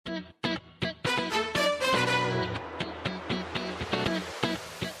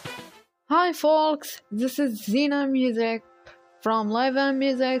Hi folks, this is Zina Music from Live and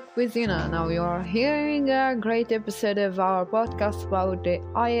Music with Zina. Now you are hearing a great episode of our podcast about the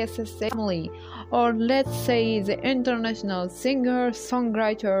ISSA family, or let's say the International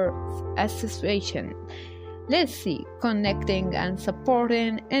Singer-Songwriters Association. Let's see, connecting and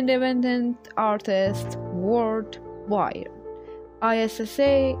supporting independent artists worldwide.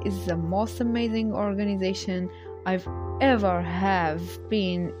 ISSA is the most amazing organization I've ever have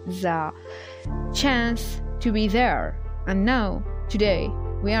been the chance to be there. And now, today,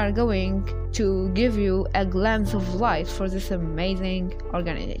 we are going to give you a glance of light for this amazing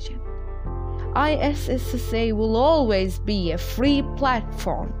organization. ISSA will always be a free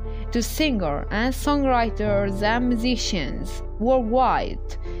platform to singers and songwriters and musicians worldwide.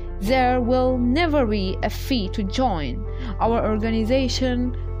 There will never be a fee to join. Our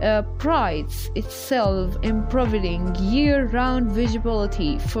organization prides itself in providing year-round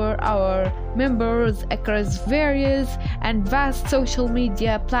visibility for our members across various and vast social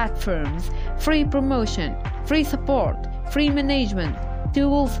media platforms, free promotion, free support, free management,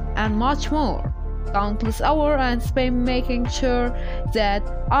 tools, and much more. Countless hours and spent making sure that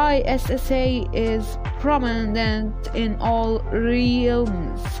ISSA is prominent in all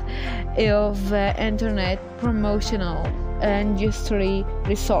realms of internet promotional industry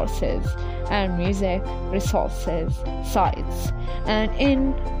resources and music resources sites, and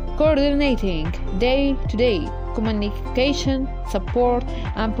in coordinating day-to-day communication, support,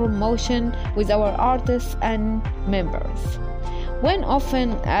 and promotion with our artists and members. When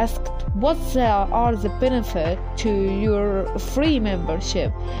often asked what are the benefits to your free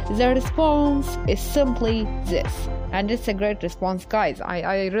membership, the response is simply this. And it's a great response, guys.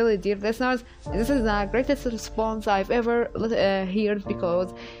 I really, dear listeners, this is the greatest response I've ever heard,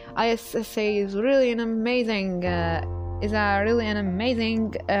 because ISSA is really an amazing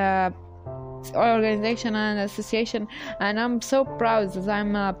organization and association, and I'm so proud that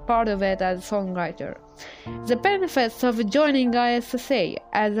I'm a part of it as a songwriter. The benefits of joining ISSA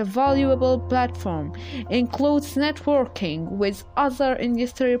as a valuable platform includes networking with other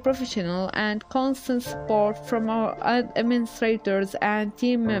industry professionals and constant support from our administrators and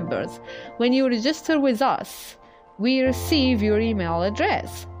team members. When you register with us, we receive your email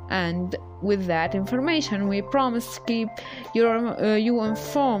address, and with that information, we promise to keep you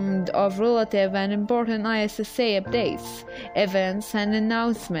informed of relative and important ISSA updates, events, and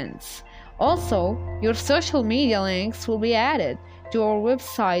announcements. Also, your social media links will be added to our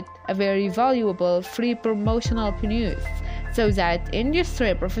website, a very valuable free promotional news, so that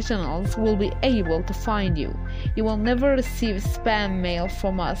industry professionals will be able to find you. You will never receive spam mail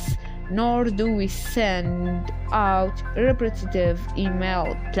from us, nor do we send out repetitive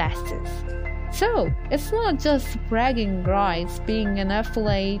email blasts. So, it's not just bragging rights being an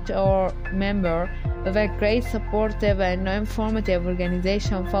affiliate or member of a great supportive and informative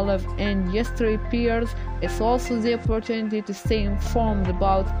organization full of industry peers. It's also the opportunity to stay informed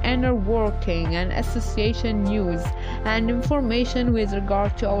about inner working and association news and information with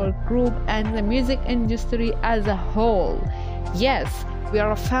regard to our group and the music industry as a whole. Yes, we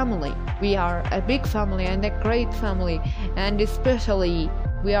are a family. We are a big family and a great family, and especially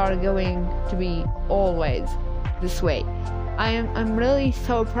we are going to be always this way. I'm really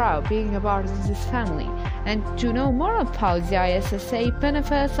so proud being a part of this family. And to know more about the ISSA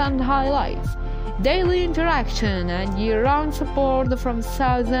benefits and highlights, daily interaction and year-round support from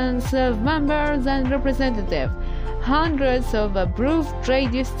thousands of members and representatives, hundreds of approved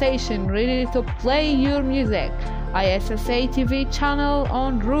radio stations ready to play your music, ISSA TV channel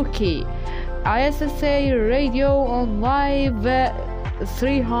on Rookie, ISSA radio on Live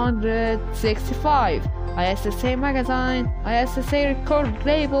 365, ISSA magazine, ISSA record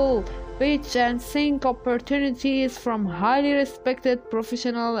label, pitch and sync opportunities from highly respected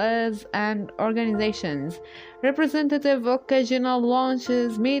professionals and organizations, representative occasional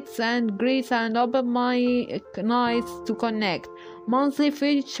launches, meets and greets, and open mic nights to connect, monthly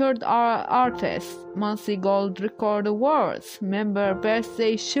featured artists, monthly gold record awards, member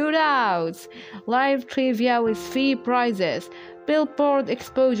birthday shootouts, live trivia with fee prizes, billboard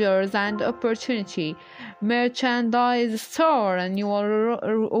exposures and opportunity, merchandise store, annual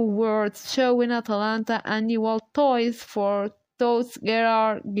awards show in Atlanta, annual Toys for Tots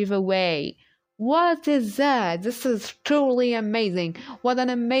giveaway. What is that? This is truly amazing. What an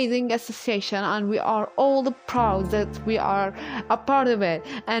amazing association, and we are all proud that we are a part of it.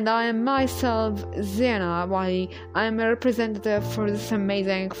 And I am myself Zena. I am a representative for this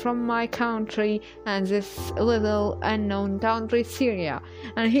amazing from my country and this little unknown country, Syria.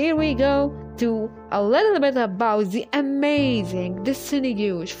 And here we go to a little bit about the amazing,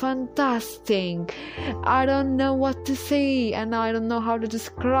 distinguished, fantastic, I don't know what to say and I don't know how to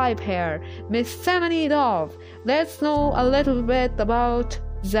describe her, Miss Tammany Dove. Let's know a little bit about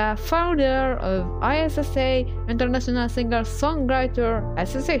the founder of ISSA, International Singer-Songwriter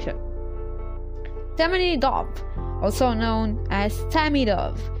Association. Tammany Dove, also known as Tammy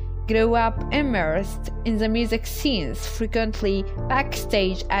Dove, grew up immersed in the music scenes, frequently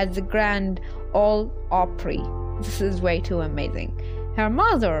backstage at the Grand Ole Opry. This is way too amazing. Her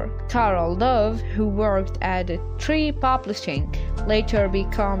mother, Carol Dove, who worked at Tree Publishing, later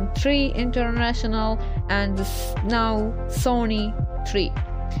became Tree International and now Sony Tree,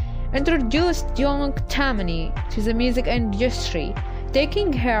 introduced young Tammany to the music industry,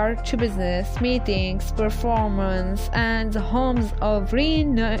 taking her to business meetings, performances, and the homes of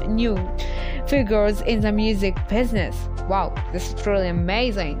renowned figures in the music business. Wow, this is truly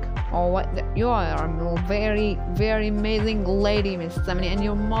amazing. Oh, what you are a very, very amazing lady, Miss Tammany, and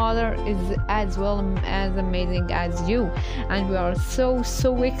your mother is as well as amazing as you. And we are so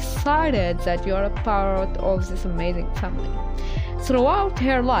excited that you are a part of this amazing family. Throughout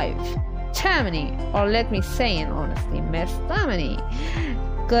her life, Tammany, or let me say it honestly, Miss Tammany,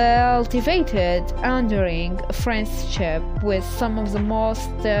 cultivated enduring friendship with some of the most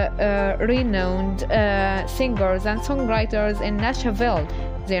renowned singers and songwriters in Nashville,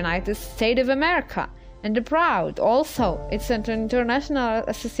 the United States of America. And proud also, it's an international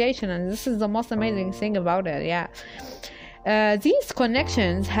association, and this is the most amazing thing about it. These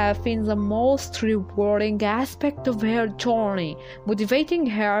connections have been the most rewarding aspect of her journey, motivating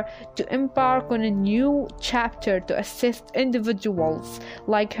her to embark on a new chapter to assist individuals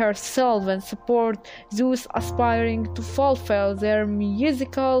like herself and support those aspiring to fulfill their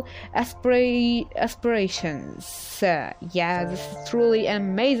musical aspirations. This is truly an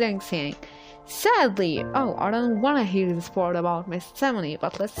amazing thing. Sadly, I don't want to hear this part about Miss Tammany,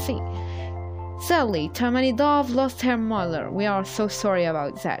 but let's see. Sadly, Tammany Dove lost her mother. We are so sorry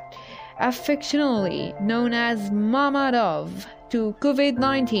about that. Affectionately known as Mama Dove, to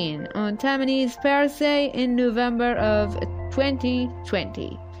COVID-19 on Tammany's birthday in November of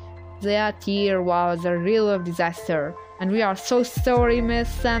 2020. That year was a real disaster, and we are so sorry, Miss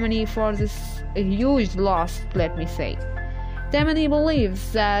Tammany, for this huge loss, let me say. Tammany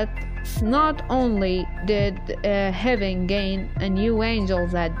believes that not only did heaven gain a new angel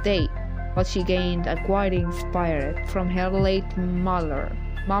that day, but she gained a guiding spirit from her late mother,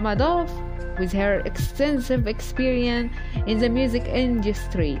 Mama Dove, with her extensive experience in the music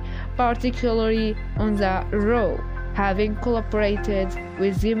industry, particularly on the road, having collaborated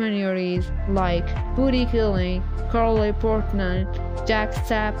with luminaries like Buddy Killing, Carly Portman, Jack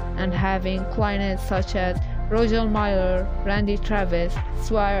Stapp, and having clients such as Roger Miller, Randy Travis,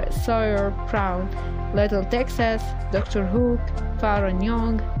 Sawyer Brown, Little Texas, Dr. Hook, Farron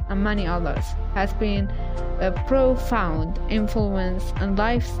Young, and many others, has been a profound influence and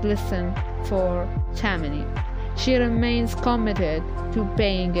life lesson for Tammany. She remains committed to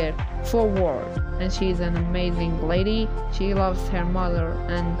paying it forward, and she is an amazing lady. She loves her mother,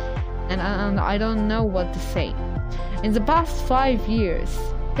 and I don't know what to say. In the past 5 years,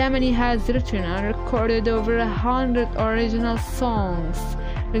 Tammany has written and recorded over 100 original songs,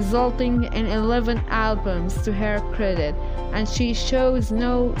 resulting in 11 albums to her credit, and she shows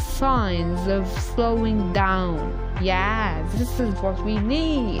no signs of slowing down. This is what we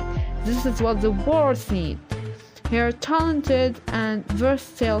need. This is what the world needs. Her talented and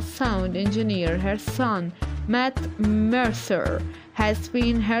versatile sound engineer, her son, Matt Mercer, has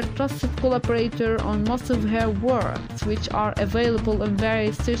been her trusted collaborator on most of her works, which are available on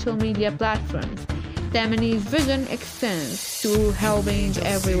various social media platforms. Tammany's vision extends to helping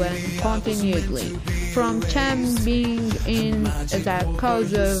everyone continually, from championing in the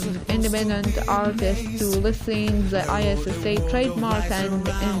cause of independent artists to listing the ISSA trademark and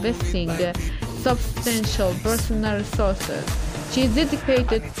investing substantial personal resources. She is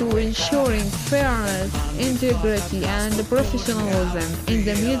dedicated to ensuring fairness, integrity, and professionalism in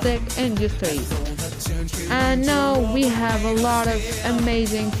the music industry. And now we have a lot of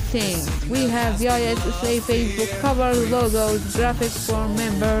amazing things. We have the ISSA Facebook cover logos, graphics for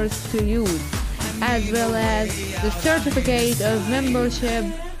members to use, as well as the certificate of membership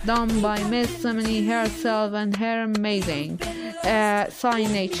done by Miss Tammany herself and her amazing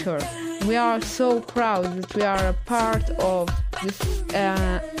signature. We are so proud that we are a part of this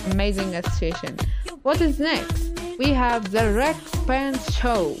amazing association. What is next? We have the Rex Pence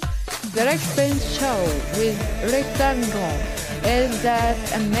Show. The Rex Pence Show with Rick Dangon is that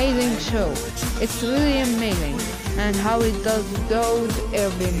amazing show. It's really amazing. and how it does those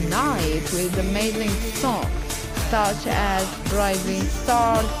every night with amazing songs such as Rising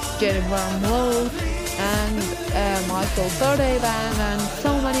Star, Jennifer Mlow, and Michael Thirday Band, and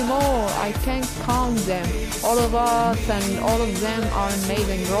so many more. I can't count them. All of us and all of them are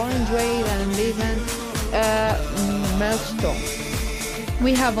amazing. Roland Wade and even Milestone.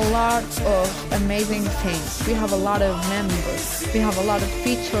 We have a lot of amazing things. We have a lot of members. We have a lot of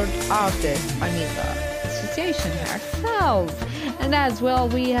featured artists. I mean the association herself. And as well,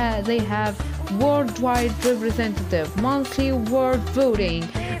 they have worldwide representative monthly award voting.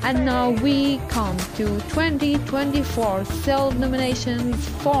 And now we come to 2024 self-nominations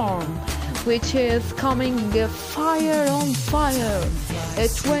form, which is coming fire on fire. A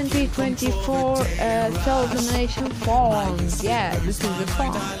 2024 self-nomination form. Yeah, this is the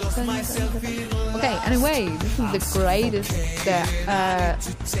form. Okay, anyway, this is the greatest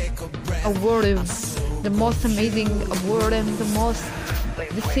award, the most amazing award and the most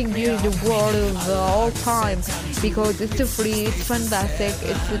distinguished award of all time, because it's free, it's fantastic,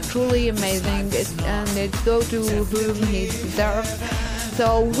 it's truly amazing, and it goes to whom he deserves.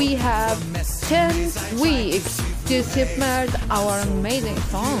 So we have 10 weeks to submit our amazing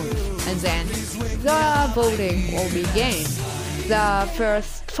songs, and then the voting will begin. The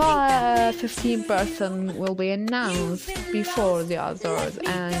first 15% will be announced before the others,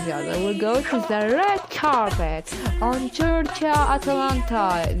 and the other will go to the red carpet on Georgia,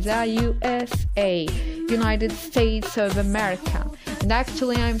 Atlanta, the USA, United States of America. And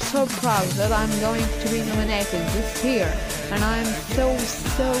actually, I'm so proud that I'm going to be nominated this year, and I'm so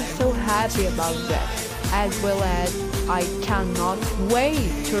happy about that, as well as I cannot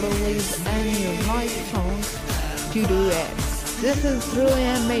wait to release any of my songs to do it. This is really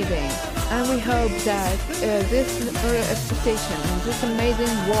amazing, and we hope that this association, this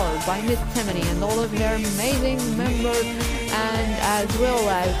amazing world by Miss Tammany and all of her amazing members, and as well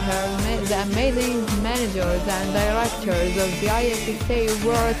as the amazing managers and directors of the ISSA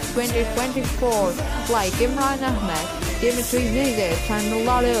Awards 2024, like Imran Ahmed, Dimitri Zizis, and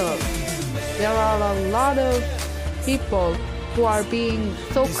there are a lot of people who are being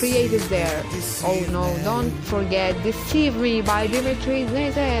so creative there. Oh no, don't forget Deceive Me by Dimitri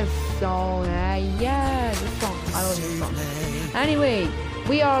Zizis. So yeah, this song, I love this song. Anyway,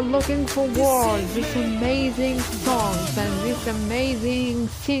 we are looking forward these amazing songs and these amazing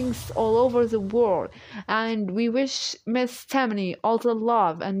things all over the world, and we wish Miss Tammany all the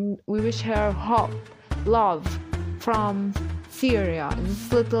love, and we wish her hope, love from Syria,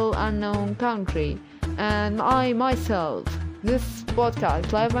 this little unknown country. And I myself, this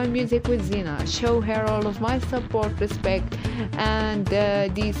podcast, Live on Music with Zina, show her all of my support, respect, and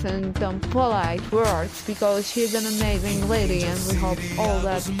decent and polite words, because she's an amazing lady, and we hope all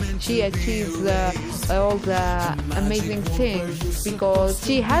that she achieves all the amazing things, because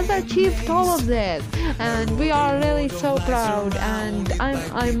she has achieved all of this, and we are really so proud. And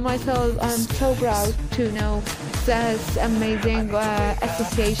I'm so proud to know this amazing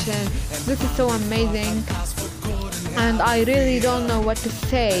association. This is so amazing, and I really don't know what to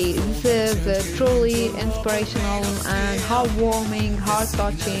say. This is truly inspirational and heartwarming,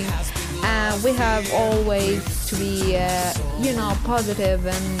 heart-touching, and we have always to be positive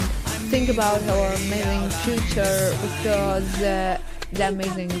and think about our amazing future, because the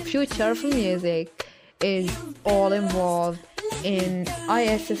amazing future for music is all involved in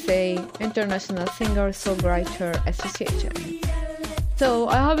ISSA, International Singer-Songwriter Association. So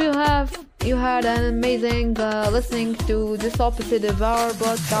I hope you had an amazing listening to this episode of our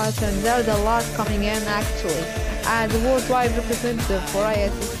podcast, and there's a lot coming in actually. As a worldwide representative for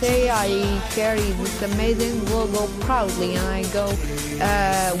ISSA, I carry this amazing logo proudly, and I go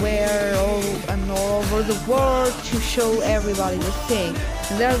all over the world to show everybody the thing.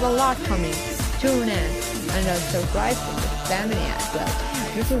 And there's a lot coming. Tune in, and I'm surprised for the family as well.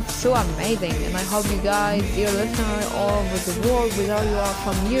 This is so amazing, and I hope you guys, dear listeners all over the world, whether you are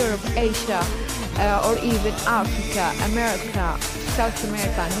from Europe, Asia, or even Africa, America, South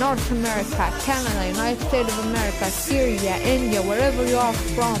America, North America, Canada, United States of America, Syria, India, wherever you are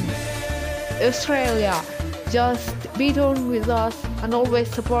from, Australia, just be tuned with us and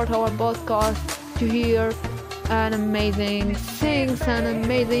always support our podcast to hear and amazing things and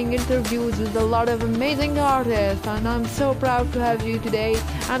amazing interviews with a lot of amazing artists. And I'm so proud to have you today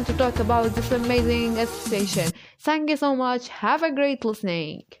and to talk about this amazing association. Thank you so much. Have a great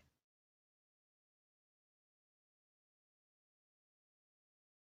listening.